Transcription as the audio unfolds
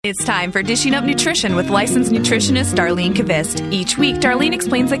It's time for Dishing Up Nutrition with licensed nutritionist Darlene Kvist. Each week, Darlene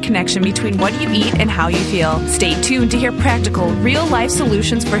explains the connection between what you eat and how you feel. Stay tuned to hear practical, real-life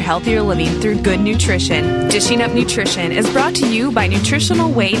solutions for healthier living through good nutrition. Dishing Up Nutrition is brought to you by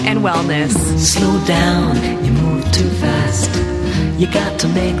Nutritional Weight and Wellness. Slow down, you move too fast. You got to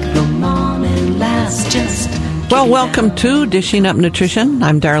make the morning last. Well, welcome to Dishing Up Nutrition.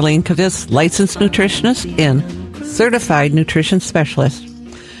 I'm Darlene Kvist, licensed nutritionist and certified nutrition specialist.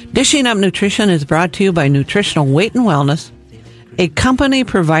 Dishing Up Nutrition is brought to you by Nutritional Weight and Wellness, a company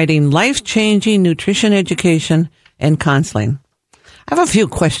providing life-changing nutrition education and counseling. I have a few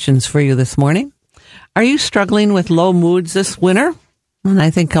questions for you this morning. Are you struggling with low moods this winter? And I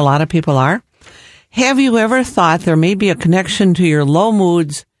think a lot of people are. Have you ever thought there may be a connection to your low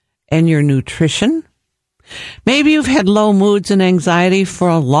moods and your nutrition? Maybe you've had low moods and anxiety for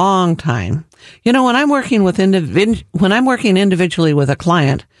a long time. You know, when I'm working individually with a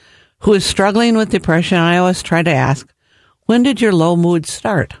client who is struggling with depression, I always try to ask, when did your low moods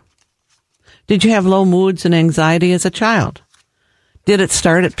start? Did you have low moods and anxiety as a child? Did it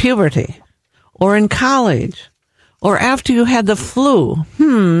start at puberty or in college or after you had the flu?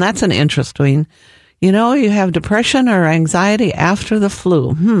 That's an interesting. You know, you have depression or anxiety after the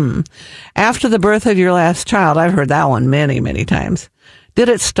flu. After the birth of your last child. I've heard that one many, many times. Did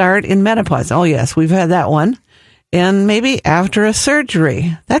it start in menopause? Oh, yes, we've had that one. And maybe after a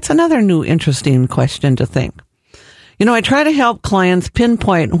surgery. That's another new interesting question to think. You know, I try to help clients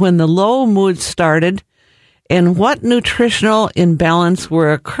pinpoint when the low mood started and what nutritional imbalance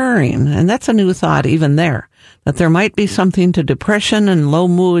were occurring. And that's a new thought even there, that there might be something to depression and low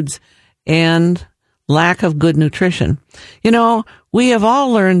moods and lack of good nutrition. You know, we have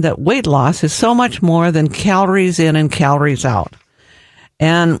all learned that weight loss is so much more than calories in and calories out.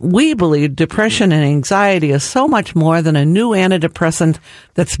 And we believe depression and anxiety is so much more than a new antidepressant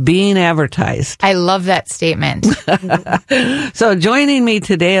that's being advertised. I love that statement. So joining me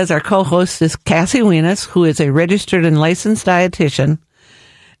today as our co-host is Cassie Wienis, who is a registered and licensed dietitian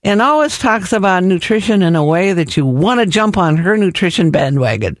and always talks about nutrition in a way that you want to jump on her nutrition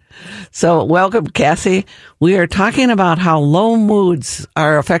bandwagon. So welcome, Cassie. We are talking about how low moods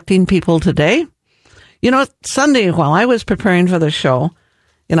are affecting people today. You know, Sunday, while I was preparing for the show,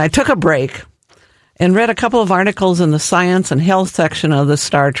 and I took a break and read a couple of articles in the science and health section of the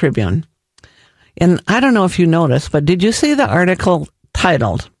Star Tribune. And I don't know if you noticed, but did you see the article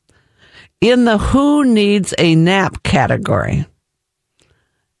titled, "In the Who Needs a Nap category"?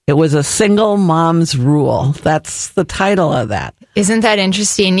 It was a single mom's rule. That's the title of that. Isn't that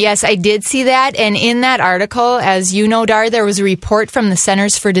interesting? Yes, I did see that. And in that article, as you know, Dar, there was a report from the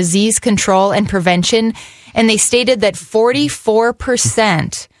Centers for Disease Control and Prevention, and they stated that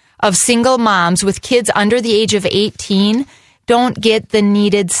 44% of single moms with kids under the age of 18 don't get the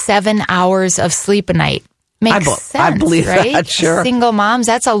needed 7 hours of sleep a night. Makes sense, I believe right? that, sure. Single moms,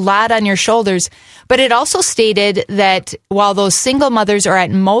 that's a lot on your shoulders. But it also stated that while those single mothers are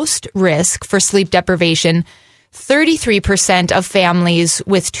at most risk for sleep deprivation, 33% of families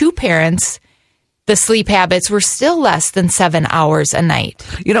with two parents, the sleep habits were still less than 7 hours a night.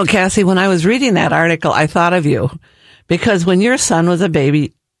 You know, Cassie, when I was reading that article, I thought of you. Because when your son was a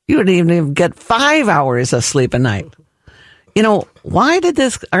baby, you didn't even get 5 hours of sleep a night. You know, why did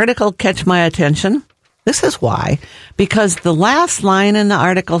this article catch my attention? This is why. Because the last line in the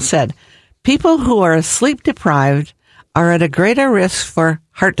article said, people who are sleep deprived are at a greater risk for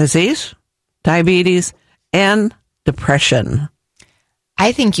heart disease, diabetes, and depression.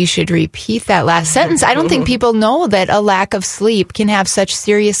 I think you should repeat that last sentence. I don't think people know that a lack of sleep can have such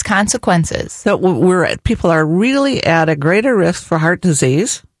serious consequences. So people are really at a greater risk for heart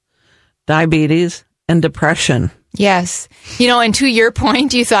disease, diabetes, and depression. Yes. You know, and to your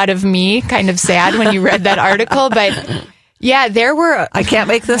point, you thought of me kind of sad when you read that article, but yeah, there were... I can't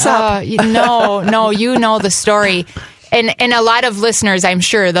make this up. No, you know the story. And a lot of listeners, I'm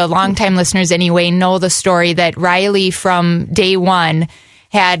sure, the longtime listeners anyway, know the story that Riley from day one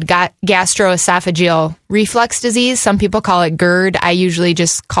had got gastroesophageal reflux disease. Some people call it GERD. I usually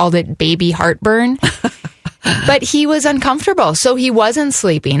just called it baby heartburn. But he was uncomfortable, so he wasn't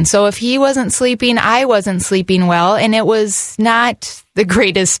sleeping. So if he wasn't sleeping, I wasn't sleeping well, and it was not the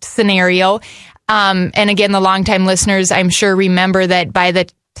greatest scenario. And again, the longtime listeners, I'm sure, remember that by the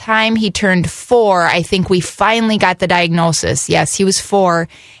time he turned 4, I think we finally got the diagnosis. Yes, he was 4,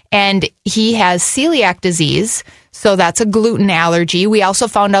 and he has celiac disease, so that's a gluten allergy. We also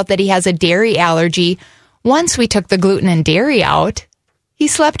found out that he has a dairy allergy. Once we took the gluten and dairy out, he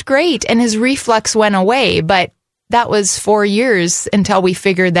slept great and his reflux went away, but that was 4 years until we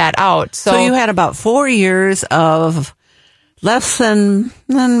figured that out. So you had about 4 years of less than,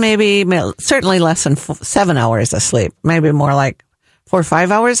 certainly less than 7 hours of sleep. Maybe more like 4 or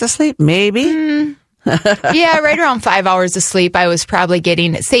 5 hours of sleep, maybe. Yeah, right around 5 hours of sleep. I was probably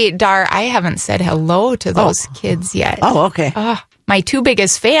getting. Say, Dar, I haven't said hello to those kids yet. Oh, okay. My 2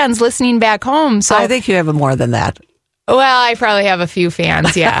 biggest fans listening back home. So I think you have more than that. Well, I probably have a few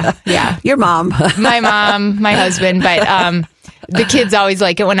fans. Yeah, yeah. Your mom. My mom, my husband, but the kids always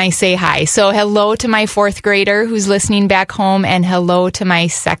like it when I say hi. So hello to my 4th grader who's listening back home, and hello to my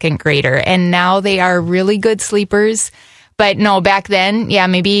 2nd grader. And now they are really good sleepers. But no, back then, yeah,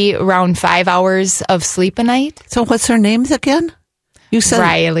 maybe around 5 hours of sleep a night. So what's their names again? You said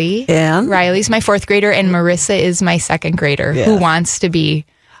Riley. And? Riley's my 4th grader, and Marissa is my 2nd grader who wants to be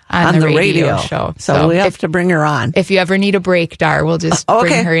on the radio show. So we have to bring her on. If you ever need a break, Dar, we'll just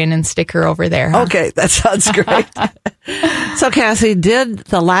bring her in and stick her over there. Huh? Okay, that sounds great. So, Cassie, did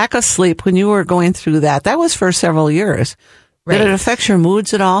the lack of sleep when you were going through that was for several years. Right. Did it affect your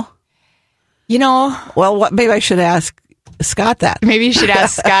moods at all? You know, well, maybe I should ask Scott that. Maybe you should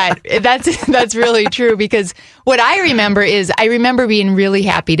ask Scott. That's really true, because what I remember is being really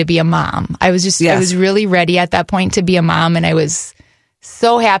happy to be a mom. I was really ready at that point to be a mom, and I was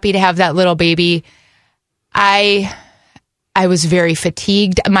so happy to have that little baby. I was very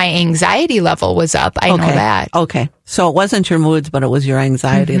fatigued. My anxiety level was up. I know that. Okay. So it wasn't your moods, but it was your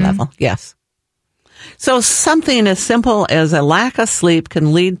anxiety level. Yes. So something as simple as a lack of sleep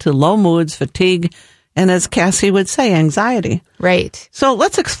can lead to low moods, fatigue, and as Cassie would say, anxiety. Right. So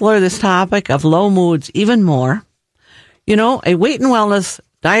let's explore this topic of low moods even more. You know, a weight and wellness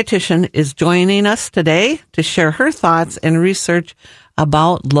dietitian is joining us today to share her thoughts and research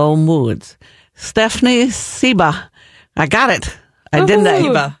about low moods. Stephanie Seba. I got it. I did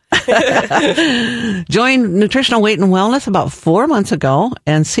that. Joined Nutritional Weight and Wellness about 4 months ago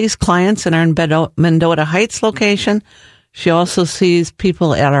and sees clients in our Mendota Heights location. She also sees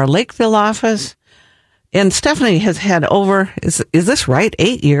people at our Lakeville office. And Stephanie has had is this right,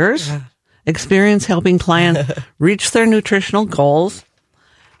 8 years experience helping clients reach their nutritional goals.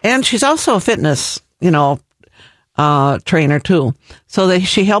 And she's also a fitness, trainer too. So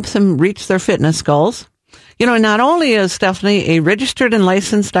she helps them reach their fitness goals. You know, not only is Stephanie a registered and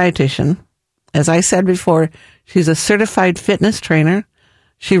licensed dietitian, as I said before, she's a certified fitness trainer.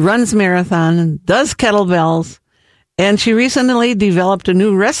 She runs marathon, does kettlebells, and she recently developed a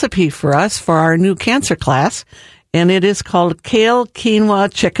new recipe for us for our new cancer class, and it is called kale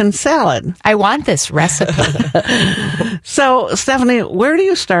quinoa chicken salad. I want this recipe. So, Stephanie, where do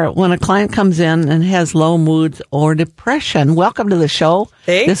you start when a client comes in and has low moods or depression? Welcome to the show.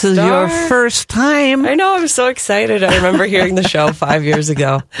 Thanks, this is your first time. I know. I'm so excited. I remember hearing the show 5 years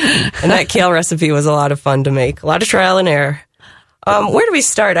ago, and that kale recipe was a lot of fun to make. A lot of trial and error. Where do we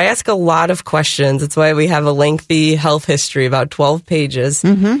start? I ask a lot of questions. That's why we have a lengthy health history, about 12 pages.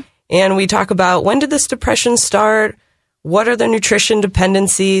 Mm-hmm. And we talk about, when did this depression start? What are the nutrition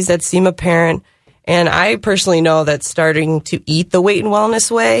dependencies that seem apparent? And I personally know that starting to eat the weight and wellness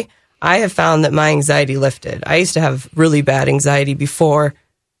way, I have found that my anxiety lifted. I used to have really bad anxiety before.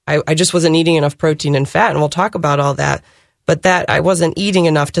 I just wasn't eating enough protein and fat, and we'll talk about all that. But that I wasn't eating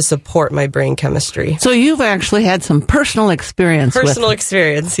enough to support my brain chemistry. So you've actually had some personal experience.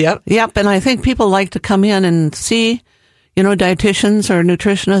 Experience, yep. Yep, and I think people like to come in and see, dietitians or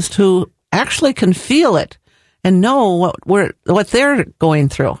nutritionists who actually can feel it and know what they're going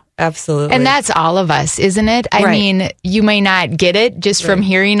through. Absolutely. And that's all of us, isn't it? I mean, you may not get it just from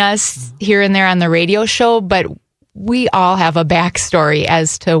hearing us here and there on the radio show, but we all have a backstory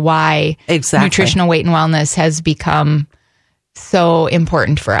as to why nutritional weight and wellness has become so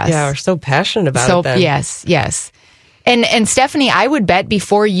important for us. Yeah, we're so passionate about it then. Yes. And Stephanie, I would bet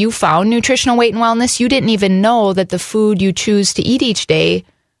before you found nutritional weight and wellness, you didn't even know that the food you choose to eat each day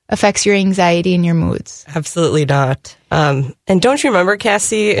affects your anxiety and your moods. Absolutely not. And don't you remember,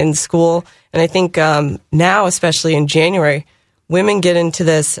 Cassie, in school, and I think now, especially in January, women get into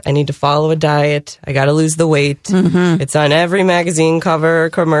this, I need to follow a diet, I got to lose the weight. Mm-hmm. It's on every magazine cover,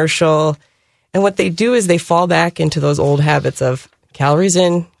 commercial. And what they do is they fall back into those old habits of calories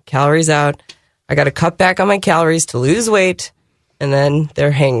in, calories out. I got to cut back on my calories to lose weight, and then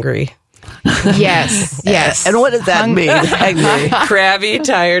they're hangry. Yes. And what does that mean? Hangry. Crabby,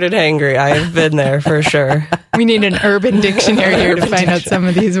 tired, and hangry. I have been there for sure. We need an urban dictionary here to find out some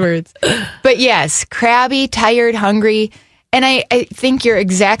of these words. But yes, crabby, tired, hungry. And I think you're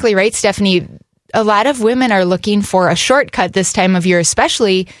exactly right, Stephanie. A lot of women are looking for a shortcut this time of year,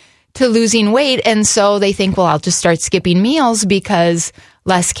 especially to losing weight. And so they think, well, I'll just start skipping meals because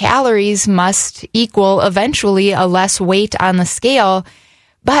less calories must equal eventually a less weight on the scale.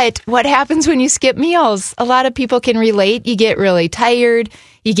 But what happens when you skip meals? A lot of people can relate. You get really tired.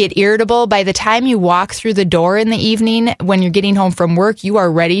 You get irritable. By the time you walk through the door in the evening, when you're getting home from work, you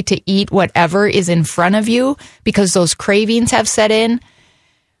are ready to eat whatever is in front of you because those cravings have set in.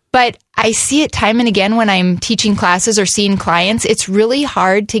 But I see it time and again when I'm teaching classes or seeing clients. It's really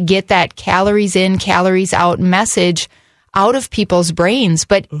hard to get that calories in, calories out message out of people's brains,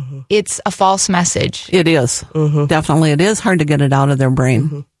 but it's a false message. It is. Definitely. It is hard to get it out of their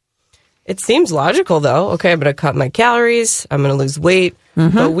brain. It seems logical, though. Okay, I'm going to cut my calories. I'm going to lose weight.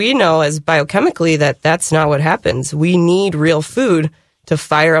 But we know as biochemically that that's not what happens. We need real food to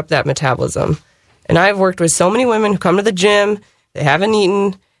fire up that metabolism. And I've worked with so many women who come to the gym, they haven't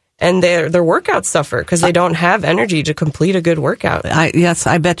eaten, and their workouts suffer because they don't have energy to complete a good workout. Yes,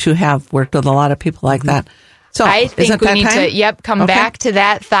 I bet you have worked with a lot of people like that. So I think we need to come back to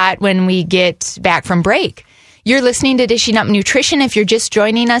that thought when we get back from break. You're listening to Dishing Up Nutrition. If you're just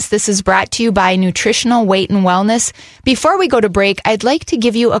joining us, this is brought to you by Nutritional Weight and Wellness. Before we go to break, I'd like to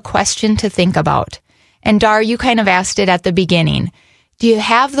give you a question to think about. And Dar, you kind of asked it at the beginning. Do you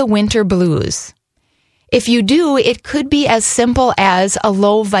have the winter blues? If you do, it could be as simple as a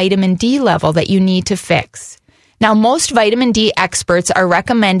low vitamin D level that you need to fix. Now, most vitamin D experts are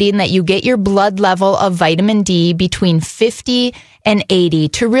recommending that you get your blood level of vitamin D between 50 and 80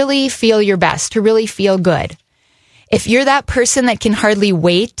 to really feel your best, to really feel good. If you're that person that can hardly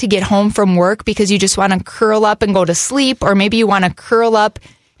wait to get home from work because you just want to curl up and go to sleep, or maybe you want to curl up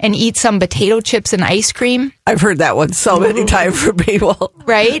and eat some potato chips and ice cream. I've heard that one so many times from people.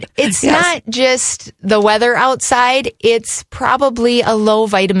 Right? It's not just the weather outside. It's probably a low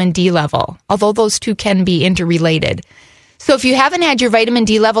vitamin D level, although those two can be interrelated. So if you haven't had your vitamin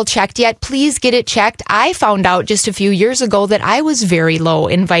D level checked yet, please get it checked. I found out just a few years ago that I was very low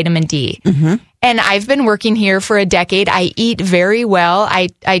in vitamin D. And I've been working here for a decade. I eat very well. I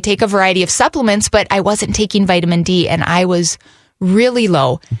take a variety of supplements, but I wasn't taking vitamin D, and I was really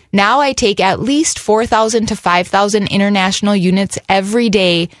low. Now I take at least 4,000 to 5,000 international units every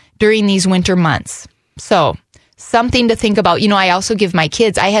day during these winter months. So something to think about. You know, I also give my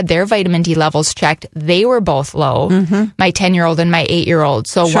kids, I had their vitamin D levels checked. They were both low, my 10-year-old and my 8-year-old.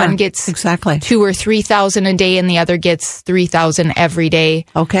 So one gets 2,000 or 3,000 a day and the other gets 3,000 every day.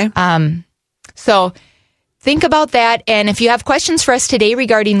 Okay. So think about that. And if you have questions for us today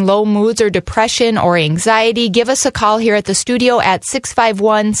regarding low moods or depression or anxiety, give us a call here at the studio at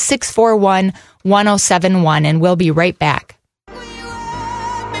 651-641-1071, and we'll be right back.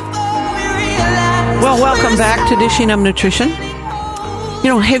 Well, welcome back to Dishing Up Nutrition. You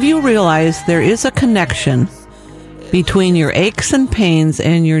know, have you realized there is a connection between your aches and pains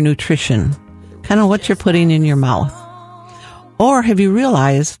and your nutrition? Kind of what you're putting in your mouth. Or have you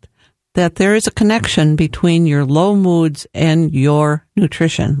realized that there is a connection between your low moods and your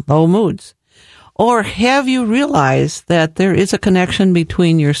nutrition, low moods? Or have you realized that there is a connection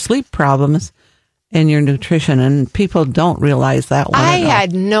between your sleep problems and your nutrition? And people don't realize that one. I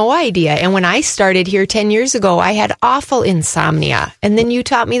had no idea. And when I started here 10 years ago, I had awful insomnia. And then you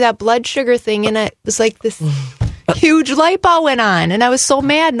taught me that blood sugar thing, and it was like this huge light bulb went on. And I was so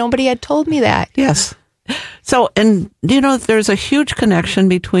mad nobody had told me that. Yes. So, and do you know that there's a huge connection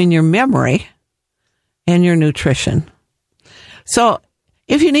between your memory and your nutrition? So,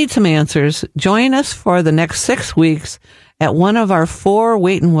 if you need some answers, join us for the next 6 weeks at one of our 4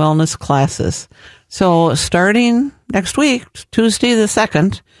 weight and wellness classes. So, starting next week, Tuesday the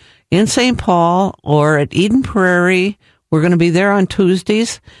 2nd, in St. Paul or at Eden Prairie, we're going to be there on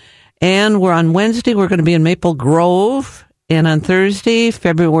Tuesdays. And we're on Wednesday, we're going to be in Maple Grove. And on Thursday,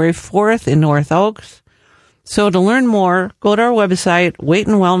 February 4th in North Oaks. So to learn more, go to our website,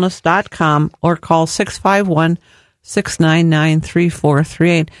 weightandwellness.com, or call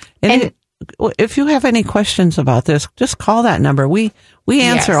 651-699-3438. And if you have any questions about this, just call that number. We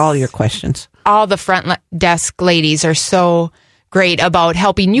answer all your questions. All the front desk ladies are so great about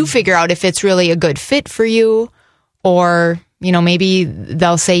helping you figure out if it's really a good fit for you, or, you know, maybe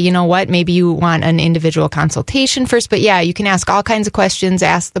they'll say, you know what, maybe you want an individual consultation first. But yeah, you can ask all kinds of questions,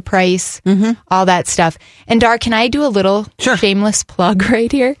 ask the price, all that stuff. And Dar, can I do a little shameless plug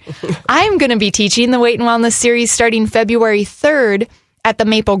right here? I'm going to be teaching the Weight and Wellness series starting February 3rd at the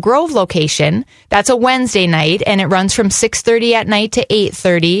Maple Grove location. That's a Wednesday night, and it runs from 6:30 at night to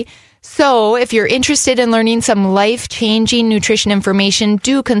 8:30. So if you're interested in learning some life-changing nutrition information,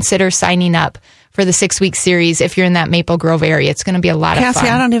 do consider signing up for the 6-week series if you're in that Maple Grove area. It's going to be a lot of fun. Cassie,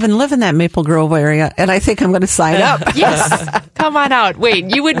 I don't even live in that Maple Grove area, and I think I'm going to sign up. Yes. Come on out. Wait,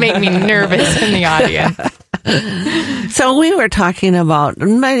 you would make me nervous in the audience. So we were talking about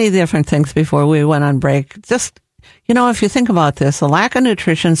many different things before we went on break. Just, if you think about this, a lack of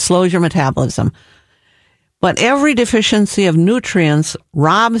nutrition slows your metabolism. But every deficiency of nutrients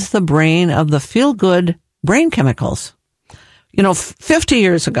robs the brain of the feel-good brain chemicals. 50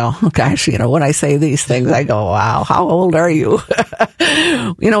 years ago, gosh, when I say these things, I go, wow, how old are you?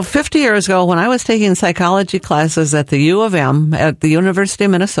 50 years ago, when I was taking psychology classes at the U of M at the University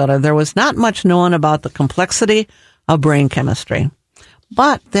of Minnesota, there was not much known about the complexity of brain chemistry.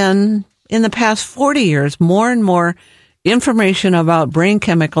 But then in the past 40 years, more and more information about brain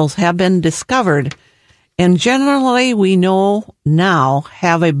chemicals have been discovered. And generally, we know now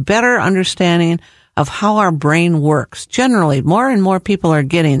have a better understanding of how our brain works. Generally, more and more people are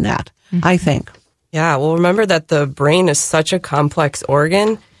getting that, I think. Yeah, well, remember that the brain is such a complex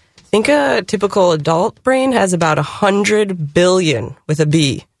organ. Think a typical adult brain has about 100 billion, with a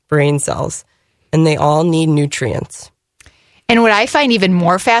B, brain cells, and they all need nutrients. And what I find even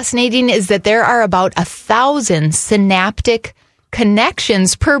more fascinating is that there are about 1,000 synaptic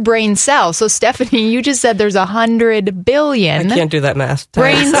connections per brain cell. So, Stephanie, you just said there's 100 billion. I can't do that math.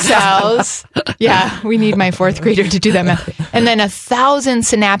 Brain cells. Yeah, we need my fourth grader to do that math. And then 1,000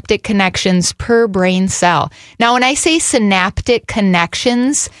 synaptic connections per brain cell. Now, when I say synaptic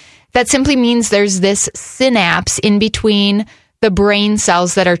connections, that simply means there's this synapse in between the brain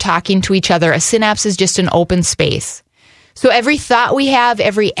cells that are talking to each other. A synapse is just an open space. So every thought we have,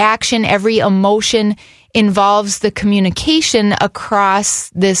 every action, every emotion involves the communication across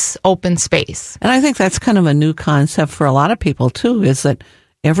this open space. And I think that's kind of a new concept for a lot of people, too, is that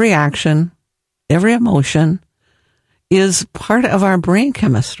every action, every emotion is part of our brain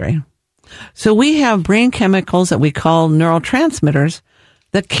chemistry. So we have brain chemicals that we call neurotransmitters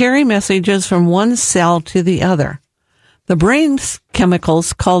that carry messages from one cell to the other. The brain's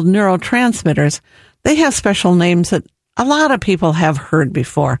chemicals called neurotransmitters, they have special names that a lot of people have heard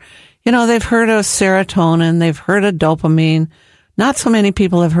before. They've heard of serotonin, they've heard of dopamine. Not so many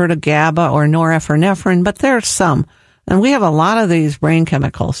people have heard of GABA or norepinephrine, but there are some. And we have a lot of these brain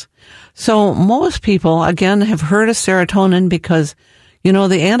chemicals. So most people, again, have heard of serotonin because, the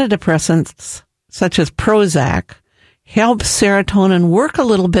antidepressants, such as Prozac, help serotonin work a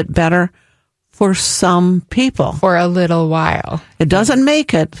little bit better for some people. For a little while. It doesn't make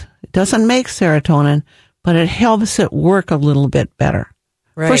serotonin, but it helps it work a little bit better.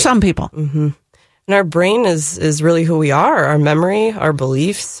 Right. For some people. Mm-hmm. And our brain is really who we are, our memory, our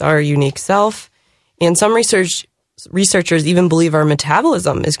beliefs, our unique self. And some researchers even believe our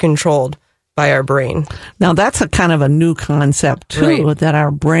metabolism is controlled by our brain. Now, that's a kind of a new concept, too, right, that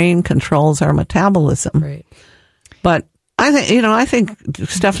our brain controls our metabolism. Right. But I think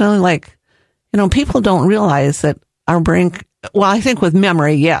it's definitely like, people don't realize that our brain, well, I think with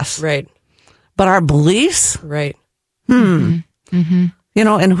memory, yes. Right. But our beliefs? Right. Mm-hmm.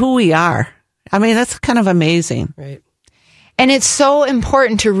 And who we are. I mean, that's kind of amazing. Right. And it's so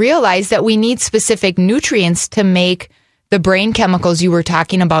important to realize that we need specific nutrients to make the brain chemicals you were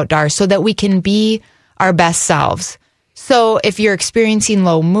talking about, Dar, so that we can be our best selves. So if you're experiencing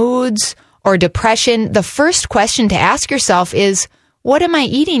low moods or depression, the first question to ask yourself is, what am I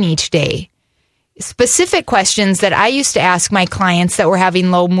eating each day? Specific questions that I used to ask my clients that were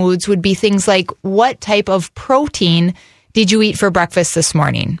having low moods would be things like, what type of protein did you eat for breakfast this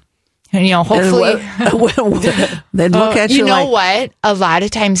morning? And, hopefully they'd look at you you know like, what? A lot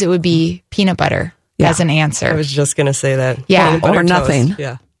of times it would be peanut butter as an answer. I was just going to say that. Yeah. Or nothing. Toast.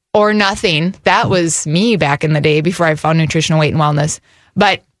 Yeah. Or nothing. That was me back in the day before I found nutritional weight and wellness.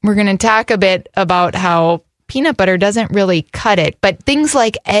 But we're going to talk a bit about how peanut butter doesn't really cut it. But things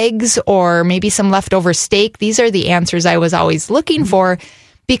like eggs or maybe some leftover steak, these are the answers I was always looking for,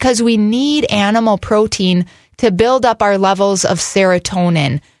 because we need animal protein to build up our levels of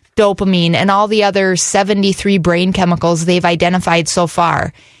serotonin, dopamine, and all the other 73 brain chemicals they've identified so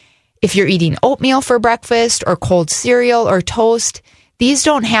far. If you're eating oatmeal for breakfast or cold cereal or toast, these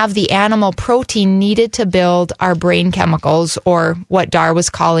don't have the animal protein needed to build our brain chemicals, or what Dar was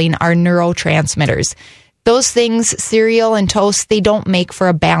calling our neurotransmitters. Those things, cereal and toast, they don't make for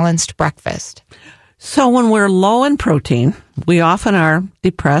a balanced breakfast. So when we're low in protein, we often are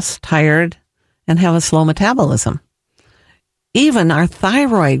depressed, tired, and have a slow metabolism. Even our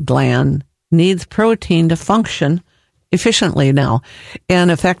thyroid gland needs protein to function efficiently now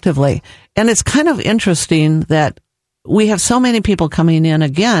and effectively. And it's kind of interesting that we have so many people coming in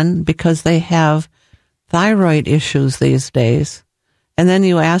again because they have thyroid issues these days. And then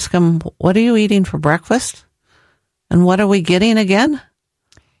you ask them, what are you eating for breakfast? And what are we getting again?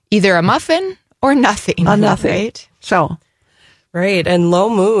 Either a muffin or nothing. Nothing. Right? So, right. And low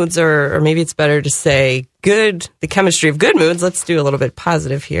moods, or maybe it's better to say the chemistry of good moods. Let's do a little bit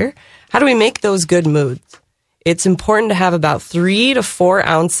positive here. How do we make those good moods? it's important to have about 3 to 4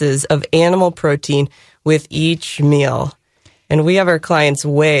 ounces of animal protein with each meal. And we have our clients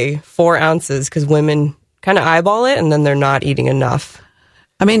weigh 4 ounces because women kind of eyeball it and then they're not eating enough.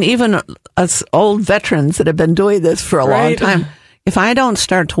 I mean, even us old veterans that have been doing this for a long time, if I don't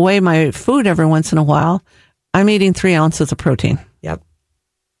start to weigh my food every once in a while, I'm eating 3 ounces of protein. Yep.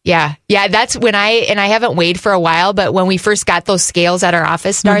 Yeah. That's when I haven't weighed for a while, but when we first got those scales at our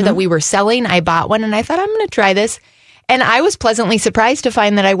office, Star, that we were selling, I bought one and I thought, I'm going to try this. And I was pleasantly surprised to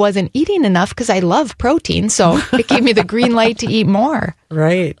find that I wasn't eating enough because I love protein. So it gave me the green light to eat more.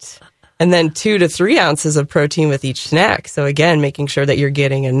 Right. And then 2 to 3 ounces of protein with each snack. So again, making sure that you're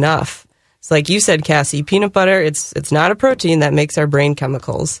getting enough. So like you said, Cassie, peanut butter, it's not a protein that makes our brain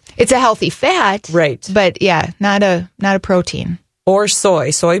chemicals. It's a healthy fat. Right. But yeah, not a protein. Or soy.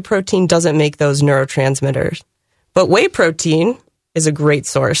 Soy protein doesn't make those neurotransmitters. But whey protein is a great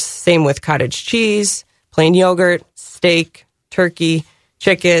source. Same with cottage cheese, plain yogurt, steak, turkey,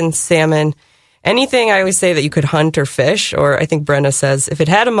 chicken, salmon. Anything I always say that you could hunt or fish, or I think Brenda says, if it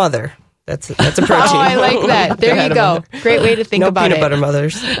had a mother, that's a protein. Oh, I like that. There you go. Great way to think about it. No peanut butter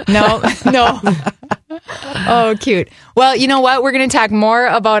mothers. No. Oh, cute. Well, you know what? We're going to talk more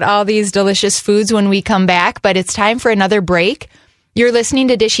about all these delicious foods when we come back, but it's time for another break. You're listening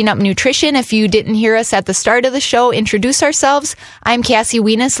to Dishing Up Nutrition. If you didn't hear us at the start of the show, introduce ourselves. I'm Cassie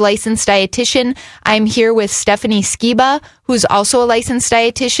Wienis, licensed dietitian. I'm here with Stephanie Skiba, who's also a licensed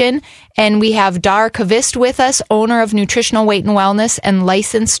dietitian. And we have Dar Kvist with us, owner of Nutritional Weight and Wellness and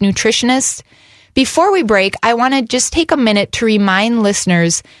licensed nutritionist. Before we break, I want to just take a minute to remind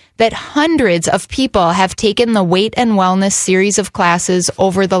listeners that hundreds of people have taken the Weight and Wellness series of classes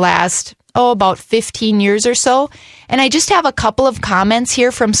over the last about 15 years or so. And I just have a couple of comments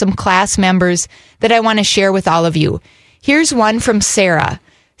here from some class members that I want to share with all of you. Here's one from Sarah.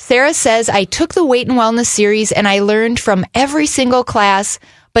 Sarah says, I took the Weight and Wellness series and I learned from every single class,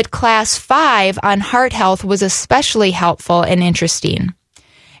 but class 5 on heart health was especially helpful and interesting.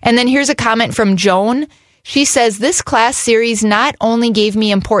 And then here's a comment from Joan. She says, this class series not only gave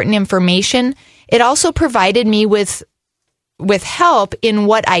me important information, it also provided me with help in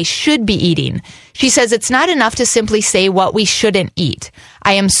what I should be eating. She says it's not enough to simply say what we shouldn't eat.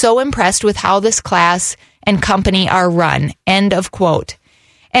 I am so impressed with how this class and company are run. End of quote.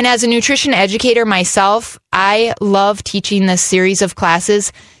 And as a nutrition educator myself, I love teaching this series of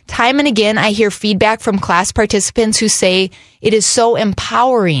classes. Time and again, I hear feedback from class participants who say it is so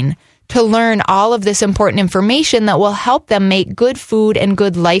empowering to learn all of this important information that will help them make good food and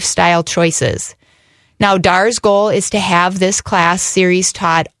good lifestyle choices. Now, Dar's goal is to have this class series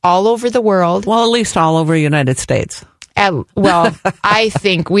taught all over the world. Well, at least all over the United States. Well, I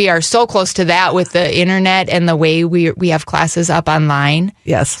think we are so close to that with the internet and the way we have classes up online.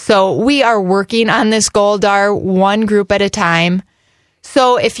 Yes. So we are working on this goal, Dar, one group at a time.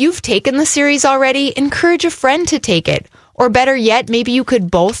 So if you've taken the series already, encourage a friend to take it. Or better yet, maybe you could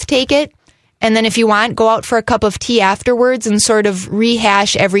both take it. And then if you want, go out for a cup of tea afterwards and sort of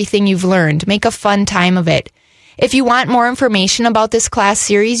rehash everything you've learned. Make a fun time of it. If you want more information about this class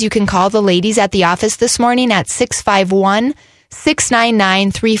series, you can call the ladies at the office this morning at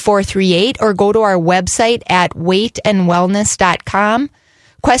 651-699-3438 or go to our website at weightandwellness.com.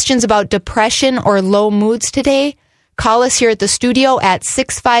 Questions about depression or low moods today? Call us here at the studio at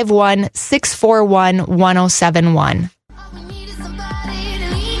 651-641-1071.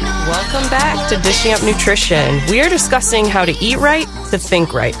 Welcome back to Dishing Up Nutrition. We are discussing how to eat right to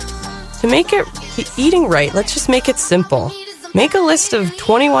think right. To make it eating right, let's just make it simple. Make a list of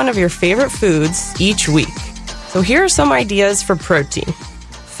 21 of your favorite foods each week. So here are some ideas for protein.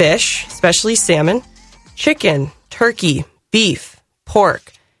 Fish, especially salmon, chicken, turkey, beef,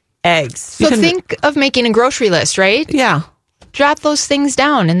 pork, eggs. So think of making a grocery list, right? Yeah. Drop those things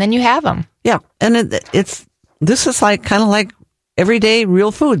down and then you have them. Yeah. And this is kind of like everyday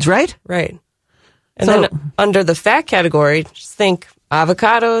real foods, right? Right. And then under the fat category, just think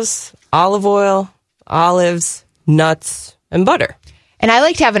avocados, olive oil, olives, nuts, and butter. And I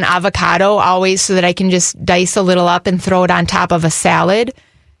like to have an avocado always so that I can just dice a little up and throw it on top of a salad.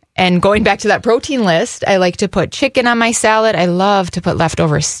 And going back to that protein list, I like to put chicken on my salad. I love to put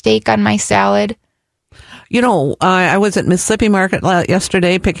leftover steak on my salad. You know, I was at Mississippi Market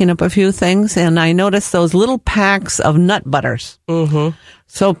yesterday picking up a few things, and I noticed those little packs of nut butters. Mm-hmm.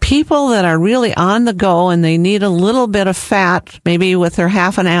 So people that are really on the go and they need a little bit of fat, maybe with their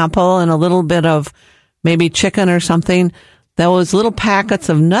half an apple and a little bit of maybe chicken or something, those little packets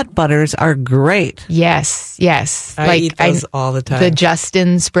of nut butters are great. Yes. I eat those all the time. The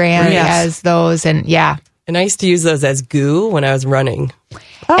Justin's brand has those, and yeah. And I used to use those as goo when I was running.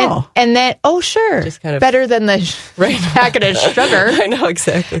 Oh, And then, sure. Just kind of- better than the packet of sugar. I know,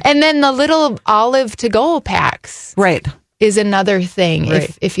 exactly. And then the little olive to-go packs right. is another thing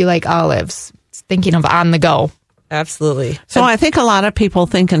Right. if you like olives. Thinking of on the go. Absolutely. So I think a lot of people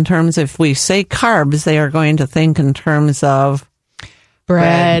think in terms, if we say carbs, they are going to think in terms of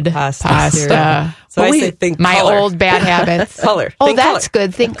Bread, pasta. pasta. So But I we- say think My color. old bad habits. Color. Oh, Think that's color.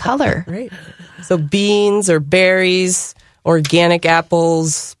 good. Think color. Right. So beans or berries, organic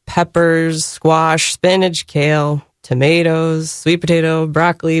apples, peppers, squash, spinach, kale, tomatoes, sweet potato,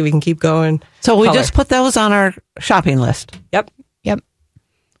 broccoli. We can keep going. So we Color. just put those on our shopping list. Yep. Yep.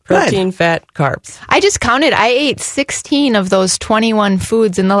 Protein, fat, carbs. I just counted. I ate 16 of those 21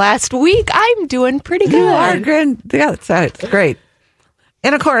 foods in the last week. I'm doing pretty You are good. good. Yeah, that's great.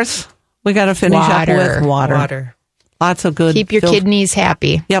 And of course, we got to finish Water. up with water. Water. Lots of good. Keep your kidneys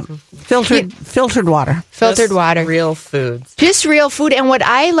happy. Yep. Filtered water. Filtered Just water. Real foods. Just real food. And what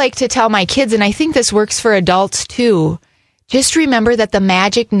I like to tell my kids, and I think this works for adults too, just remember that the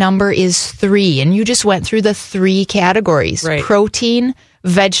magic number is 3. And you just went through the 3 categories. Right. Protein,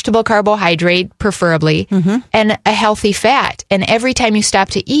 vegetable carbohydrate, preferably, and a healthy fat. And every time you stop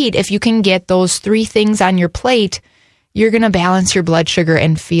to eat, if you can get those 3 things on your plate, you're going to balance your blood sugar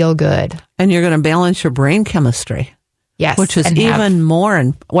and feel good. And you're going to balance your brain chemistry, Yes. which is and have- even more,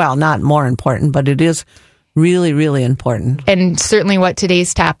 not more important, but it is really, really important. and certainly what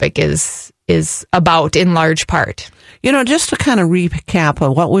today's topic is about in large part. You know, just to kind of recap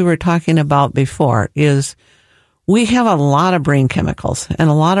of what we were talking about before is we have a lot of brain chemicals and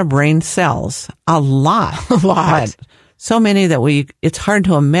a lot of brain cells, a lot. But so many that it's hard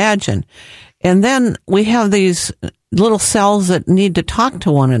to imagine. And then we have these little cells that need to talk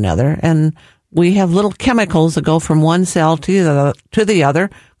to one another, and we have little chemicals that go from one cell to the other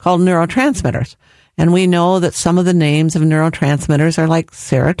called neurotransmitters. And we know that some of the names of neurotransmitters are like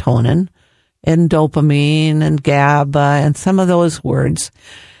serotonin and dopamine and GABA and some of those words.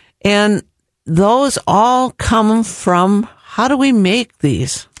 And those all come from, how do we make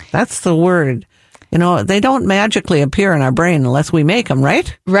these? That's the word. You know, they don't magically appear in our brain unless we make them,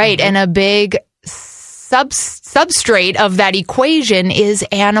 right? Right. And a big substrate of that equation is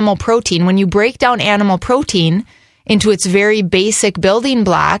animal protein. When you break down animal protein into its very basic building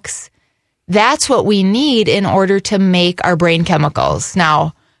blocks, that's what we need in order to make our brain chemicals.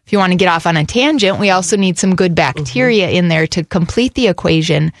 Now, if you want to get off on a tangent, we also need some good bacteria in there to complete the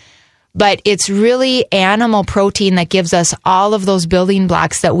equation. But it's really animal protein that gives us all of those building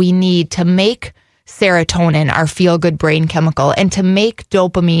blocks that we need to make serotonin, our feel-good brain chemical, and to make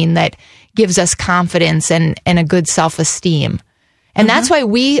dopamine that gives us confidence and a good self-esteem. And that's why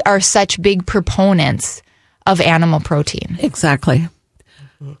we are such big proponents of animal protein. Exactly.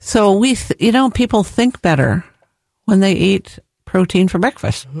 So people think better when they eat protein for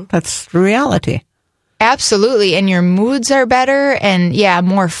breakfast. That's the reality. Absolutely. And your moods are better and,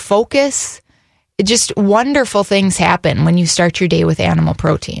 more focus. Just wonderful things happen when you start your day with animal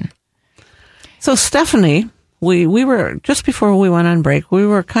protein. So Stephanie, we were, just before we went on break, we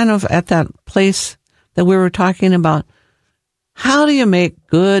were kind of at that place that we were talking about, how do you make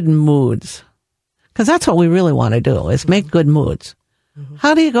good moods? Because that's what we really want to do, is make good moods.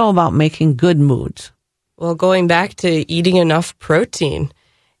 How do you go about making good moods? Well, going back to eating enough protein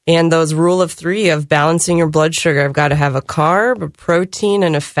and those rule of 3 of balancing your blood sugar. I've got to have a carb, a protein,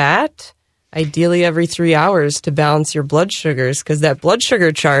 and a fat, ideally every 3 hours to balance your blood sugars, because that blood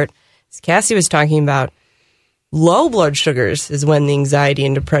sugar chart, as Cassie was talking about, low blood sugars is when the anxiety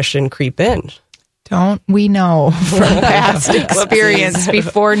and depression creep in. Don't we know from past experience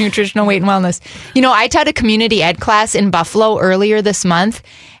before Nutritional Weight and Wellness? You know, I taught a community ed class in Buffalo earlier this month.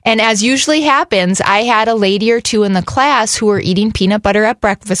 And as usually happens, I had a lady or two in the class who were eating peanut butter at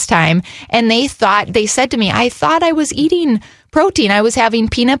breakfast time. And they said to me, I thought I was eating protein. I was having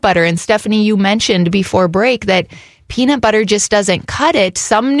peanut butter. And Stephanie, you mentioned before break that peanut butter just doesn't cut it.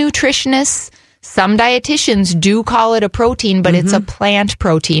 Some nutritionists, some dietitians do call it a protein, but it's a plant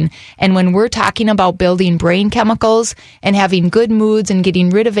protein. And when we're talking about building brain chemicals and having good moods and getting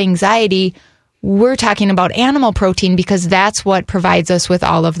rid of anxiety, we're talking about animal protein because that's what provides us with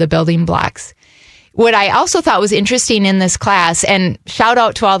all of the building blocks. What I also thought was interesting in this class, and shout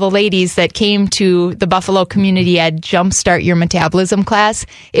out to all the ladies that came to the Buffalo Community Ed Jumpstart Your Metabolism class.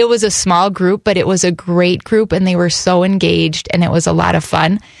 It was a small group, but it was a great group, and they were so engaged, and it was a lot of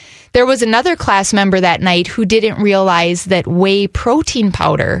fun. There was another class member that night who didn't realize that whey protein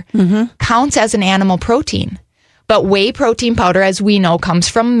powder counts as an animal protein. But whey protein powder, as we know, comes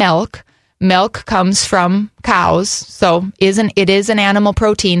from milk. Milk comes from cows, so it is an animal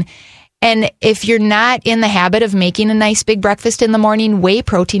protein. And if you're not in the habit of making a nice big breakfast in the morning, whey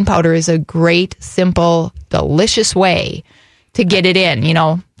protein powder is a great, simple, delicious way to get it in.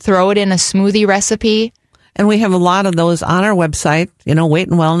 Throw it in a smoothie recipe. And we have a lot of those on our website,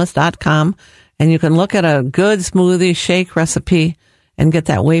 weightandwellness.com. And you can look at a good smoothie shake recipe and get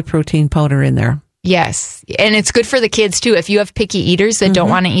that whey protein powder in there. Yes. And it's good for the kids, too. If you have picky eaters that don't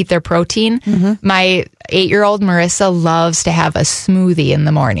want to eat their protein, my 8-year-old Marissa loves to have a smoothie in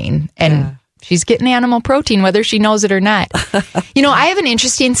the morning. And she's getting animal protein, whether she knows it or not. I have an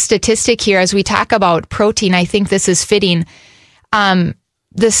interesting statistic here as we talk about protein. I think this is fitting.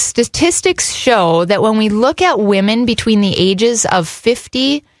 The statistics show that when we look at women between the ages of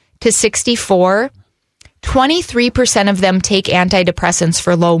 50 to 64, 23% of them take antidepressants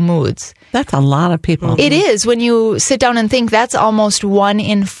for low moods. That's a lot of people. It is. When you sit down and think, that's almost 1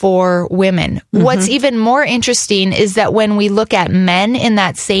 in 4 women. What's even more interesting is that when we look at men in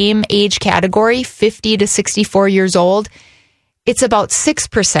that same age category, 50 to 64 years old, it's about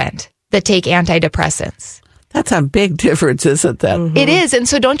 6% that take antidepressants. That's a big difference, isn't that? It is. And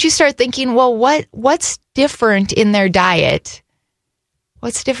so don't you start thinking, well, what's different in their diet?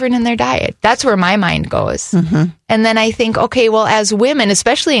 What's different in their diet? That's where my mind goes. And then I think, okay, well, as women,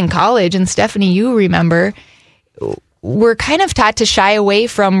 especially in college, and Stephanie, you remember, we're kind of taught to shy away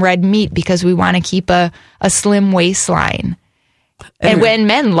from red meat because we want to keep a slim waistline. And when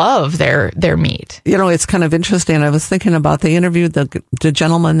men love their meat. It's kind of interesting. I was thinking about, they interviewed the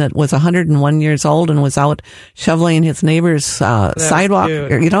gentleman that was 101 years old and was out shoveling his neighbor's sidewalk,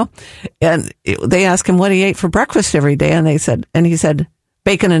 and they asked him what he ate for breakfast every day. And he said,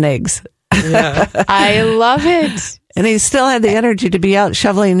 bacon and eggs. Yeah. I love it. And he still had the energy to be out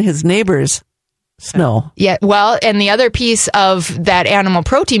shoveling his neighbor's snow. Yeah. Well, and the other piece of that animal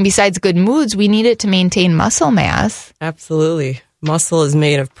protein, besides good moods, we need it to maintain muscle mass. Absolutely. Muscle is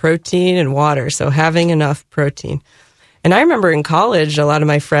made of protein and water, so having enough protein. And I remember in college, a lot of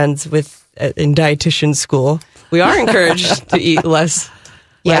my friends in dietitian school, we are encouraged to eat less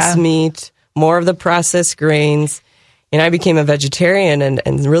meat, more of the processed grains. And I became a vegetarian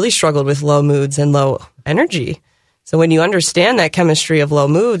and really struggled with low moods and low energy. So when you understand that chemistry of low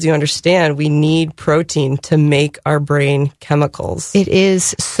moods, you understand we need protein to make our brain chemicals. It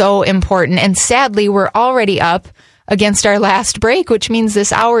is so important. And sadly, we're already up against our last break, which means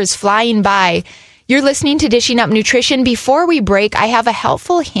this hour is flying by. You're listening to Dishing Up Nutrition. Before we break, I have a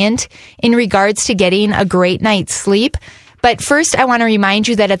helpful hint in regards to getting a great night's sleep. But first, I want to remind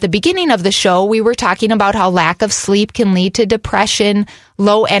you that at the beginning of the show, we were talking about how lack of sleep can lead to depression,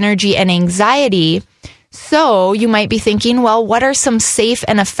 low energy, and anxiety. So you might be thinking, well, what are some safe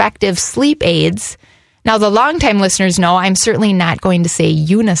and effective sleep aids? Now, the longtime listeners know I'm certainly not going to say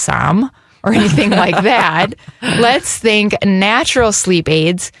Unisom or anything like that. Let's think natural sleep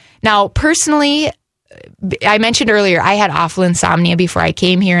aids. Now, personally, I mentioned earlier, I had awful insomnia before I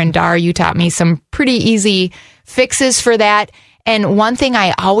came here, and Dar, you taught me some pretty easy fixes for that. And one thing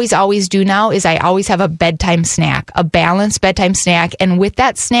I always do now is I always have a bedtime snack, a balanced bedtime snack. And with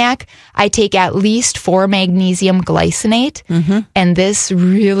that snack, I take at least 4 magnesium glycinate. And this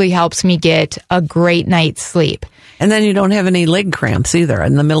really helps me get a great night's sleep. And then you don't have any leg cramps either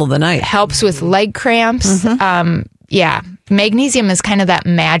in the middle of the night. Helps with leg cramps. Magnesium is kind of that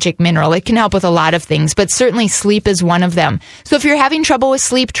magic mineral. It can help with a lot of things, but certainly sleep is one of them. So if you're having trouble with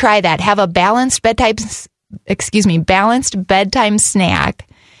sleep, try that. Have a balanced bedtime snack.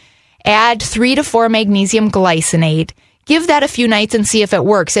 Add 3 to 4 magnesium glycinate. Give that a few nights and see if it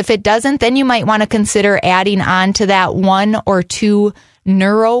works. If it doesn't, then you might want to consider adding on to that 1 or 2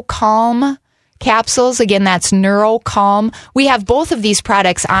 NeuroCalm capsules. Again, that's NeuroCalm. We have both of these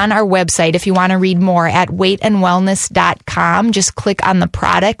products on our website if you want to read more at weightandwellness.com. Just click on the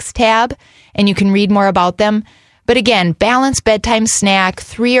products tab and you can read more about them. But again, balanced bedtime snack,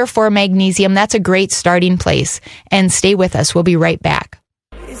 3 or 4 magnesium. That's a great starting place. And stay with us. We'll be right back.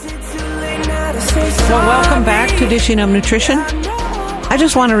 Well, welcome back to Dishing Up Nutrition. I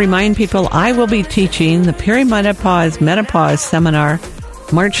just want to remind people I will be teaching the Perimenopause Seminar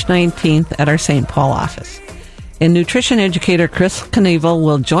March 19th at our St. Paul office. And nutrition educator Chris Knievel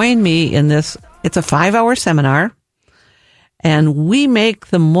will join me in this. It's a 5-hour seminar, and we make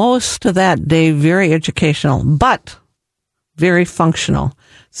the most of that day very educational, but very functional.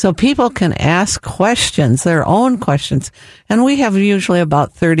 So people can ask questions, their own questions. And we have usually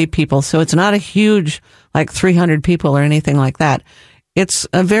about 30 people, so it's not a huge, like 300 people or anything like that. It's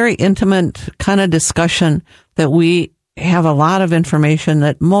a very intimate kind of discussion that we have a lot of information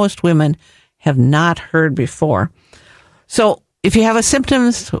that most women have not heard before. So if you have a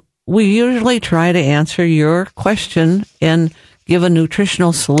symptoms, we usually try to answer your question and give a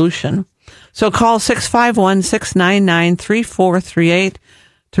nutritional solution. So call 651-699-3438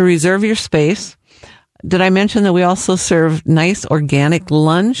 to reserve your space. Did I mention that we also serve nice organic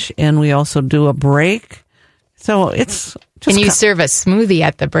lunch and we also do a break? So it's just... And you serve a smoothie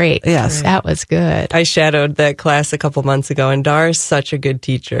at the break. Yes. That was good. I shadowed that class a couple months ago, and Dar's such a good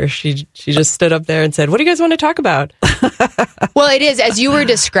teacher. She just stood up there and said, "What do you guys want to talk about?" Well, it is. As you were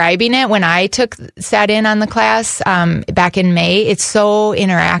describing it, when I sat in on the class back in May, it's so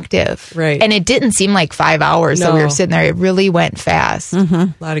interactive. Right. And it didn't seem like 5 hours that we No. were sitting there. It really went fast.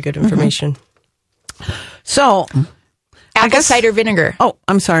 A lot of good information. So, Apple cider vinegar. oh,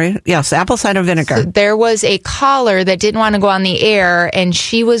 I'm sorry. Yes, apple cider vinegar. There was a caller that didn't want to go on the air, and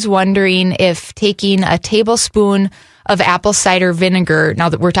she was wondering if taking a tablespoon of apple cider vinegar, now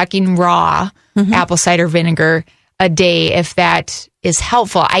that we're talking raw apple cider vinegar, a day, if that is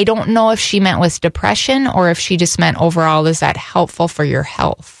helpful. I don't know if she meant with depression or if she just meant overall, is that helpful for your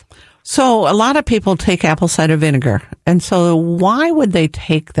health? So a lot of people take apple cider vinegar. And so why would they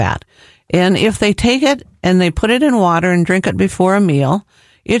take that? And if they take it and they put it in water and drink it before a meal,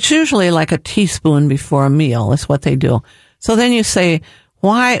 it's usually like a teaspoon before a meal is what they do. So then you say,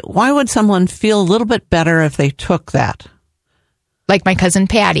 why would someone feel a little bit better if they took that? Like my cousin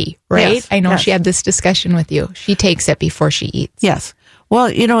Patty, right? Yes, I know yes. she had this discussion with you. She takes it before she eats. Yes. Well,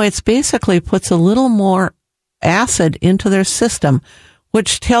 it's basically puts a little more acid into their system,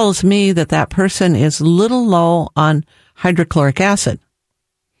 which tells me that that person is a little low on hydrochloric acid.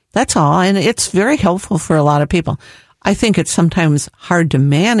 That's all. And it's very helpful for a lot of people. I think it's sometimes hard to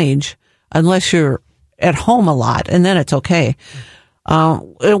manage unless you're at home a lot, and then it's okay.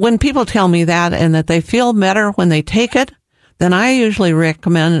 When people tell me that and that they feel better when they take it, then I usually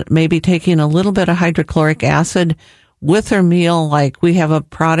recommend maybe taking a little bit of hydrochloric acid with their meal. Like we have a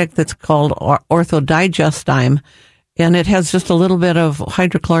product that's called Orthodigestime, and it has just a little bit of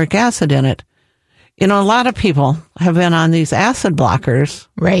hydrochloric acid in it. A lot of people have been on these acid blockers,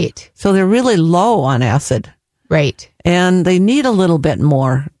 Right. so they're really low on acid, Right. and they need a little bit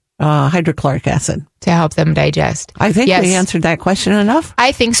more hydrochloric acid. To help them digest. I think Yes. we answered that question enough.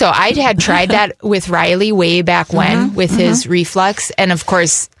 I think so. I had tried that with Riley way back when with his reflux. And of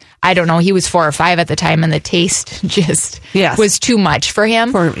course, I don't know, he was 4 or 5 at the time and the taste just Yes. was too much for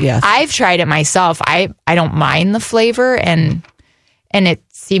him. Yes. I've tried it myself. I don't mind the flavor and it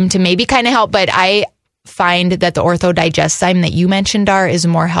seemed to maybe kind of help, but I find that the Orthodigestime that you mentioned, Dar, is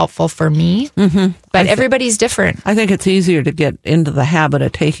more helpful for me. Mm-hmm. But everybody's different. I think it's easier to get into the habit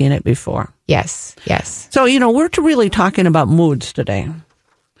of taking it before. Yes. Yes. So, we're really talking about moods today.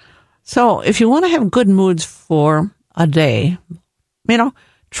 So if you want to have good moods for a day,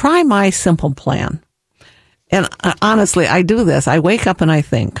 try my simple plan. And honestly, I do this. I wake up and I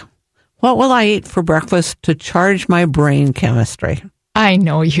think, what will I eat for breakfast to charge my brain chemistry? I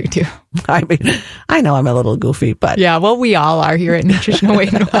know you do. I mean, I know I'm a little goofy, but Yeah, well, we all are here at Nutritional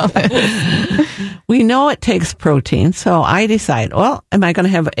Weight and Wellness. we know it takes protein. So I decide, well, am I going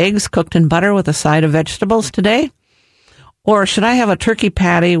to have eggs cooked in butter with a side of vegetables today? Or should I have a turkey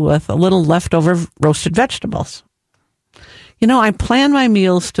patty with a little leftover roasted vegetables? I plan my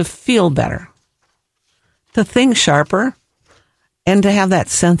meals to feel better, to think sharper, and to have that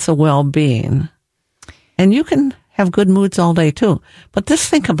sense of well-being. And you can have good moods all day too. But just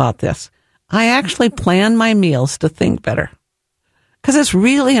think about this. I actually plan my meals to think better because it's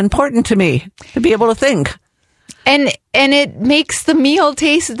really important to me to be able to think. And it makes the meal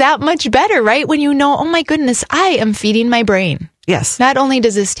taste that much better, right? When you know, oh my goodness, I am feeding my brain. Yes. Not only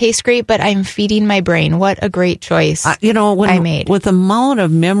does this taste great, but I'm feeding my brain. What a great choice I made. With the amount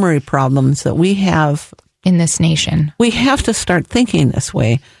of memory problems that we have in this nation. We have to start thinking this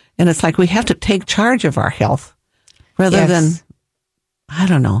way. And it's like we have to take charge of our health rather than, I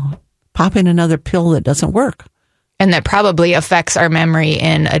don't know, popping another pill that doesn't work. And that probably affects our memory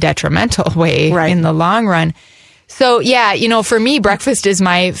in a detrimental way in the long run. So, yeah, for me, breakfast is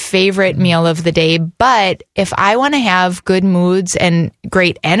my favorite meal of the day. But if I want to have good moods and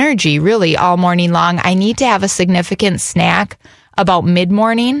great energy really all morning long, I need to have a significant snack about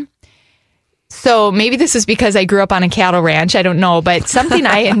mid-morning. So maybe this is because I grew up on a cattle ranch. I don't know. But something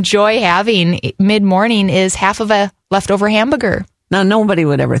I enjoy having mid-morning is half of a leftover hamburger. Now, nobody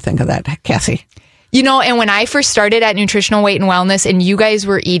would ever think of that, Cassie. And when I first started at Nutritional Weight and Wellness and you guys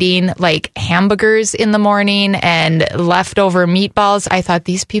were eating like hamburgers in the morning and leftover meatballs, I thought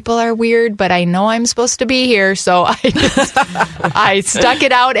these people are weird, but I know I'm supposed to be here. So I stuck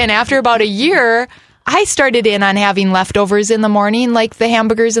it out. And after about a year, I started in on having leftovers in the morning, like the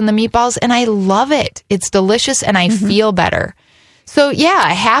hamburgers and the meatballs, and I love it. It's delicious and I feel better. So,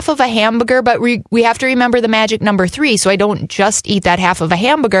 yeah, half of a hamburger, but we have to remember the magic number 3. So I don't just eat that half of a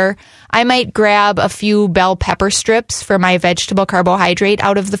hamburger. I might grab a few bell pepper strips for my vegetable carbohydrate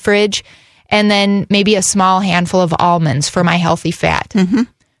out of the fridge, and then maybe a small handful of almonds for my healthy fat. Mm-hmm.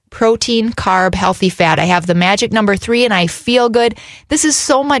 Protein, carb, healthy fat. I have the magic number 3 and I feel good. This is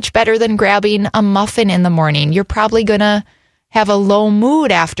so much better than grabbing a muffin in the morning. You're probably going to have a low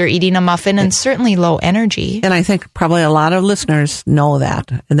mood after eating a muffin and certainly low energy. And I think probably a lot of listeners know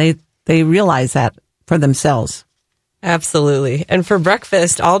that, and they realize that for themselves. Absolutely. And for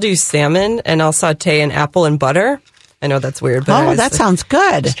breakfast, I'll do salmon and I'll saute an apple and butter. I know that's weird, but that sounds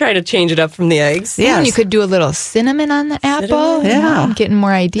good. Just trying to change it up from the eggs. Yes. And you could do a little cinnamon on the apple. Yeah. I'm getting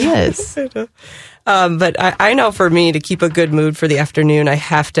more ideas. But I know for me, to keep a good mood for the afternoon, I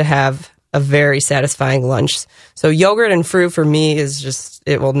have to have a very satisfying lunch. So yogurt and fruit for me is just,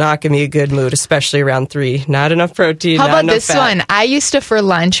 it will not give me a good mood, especially around 3. Not enough protein. How not about enough this fat. one? I used to, for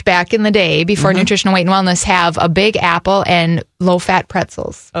lunch back in the day, before Nutritional Weight and Wellness, have a big apple and low-fat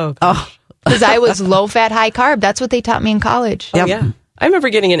pretzels. Oh, gosh. Because I was low-fat, high-carb. That's what they taught me in college. Yep. Yeah. I remember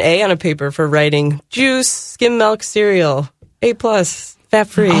getting an A on a paper for writing juice, skim milk cereal, A+,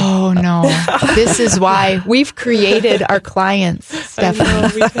 fat-free. Oh, no. This is why we've created our clients,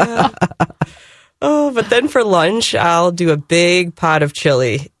 Stephanie. Oh, but then for lunch, I'll do a big pot of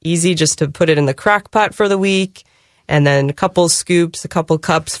chili. Easy just to put it in the crock pot for the week. And then a couple scoops, a couple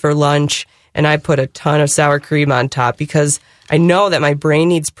cups for lunch. And I put a ton of sour cream on top because I know that my brain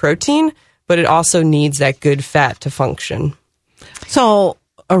needs protein, but it also needs that good fat to function. So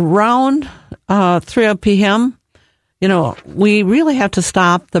around 3 p.m., we really have to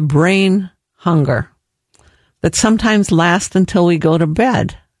stop the brain hunger that sometimes lasts until we go to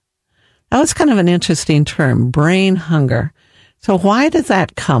bed. That was kind of an interesting term, brain hunger. So why does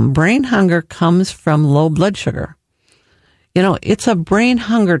that come? Brain hunger comes from low blood sugar. It's a brain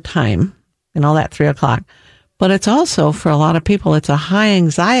hunger time, that 3 o'clock. But it's also, for a lot of people, it's a high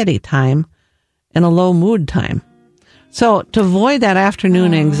anxiety time and a low mood time. So to avoid that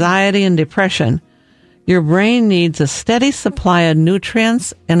afternoon anxiety and depression, your brain needs a steady supply of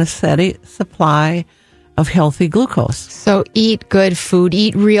nutrients and a steady supply of healthy glucose. So eat good food,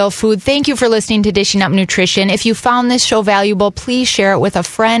 eat real food. Thank you for listening to Dishing Up Nutrition. If you found this show valuable, please share it with a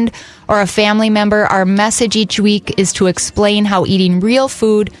friend or a family member. Our message each week is to explain how eating real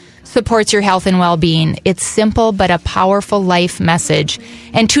food supports your health and well-being. It's simple, but a powerful life message.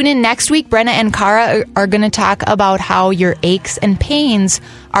 And tune in next week. Brenna and Cara are going to talk about how your aches and pains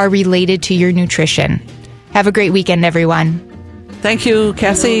are related to your nutrition. Have a great weekend, everyone. Thank you,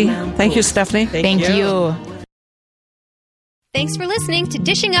 Cassie. Thank you, Stephanie. Thank you. Thanks for listening to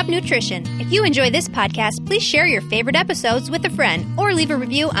Dishing Up Nutrition. If you enjoy this podcast, please share your favorite episodes with a friend or leave a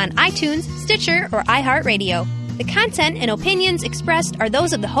review on iTunes, Stitcher, or iHeartRadio. The content and opinions expressed are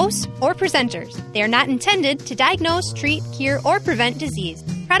those of the hosts or presenters. They are not intended to diagnose, treat, cure, or prevent disease.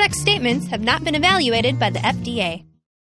 Product statements have not been evaluated by the FDA.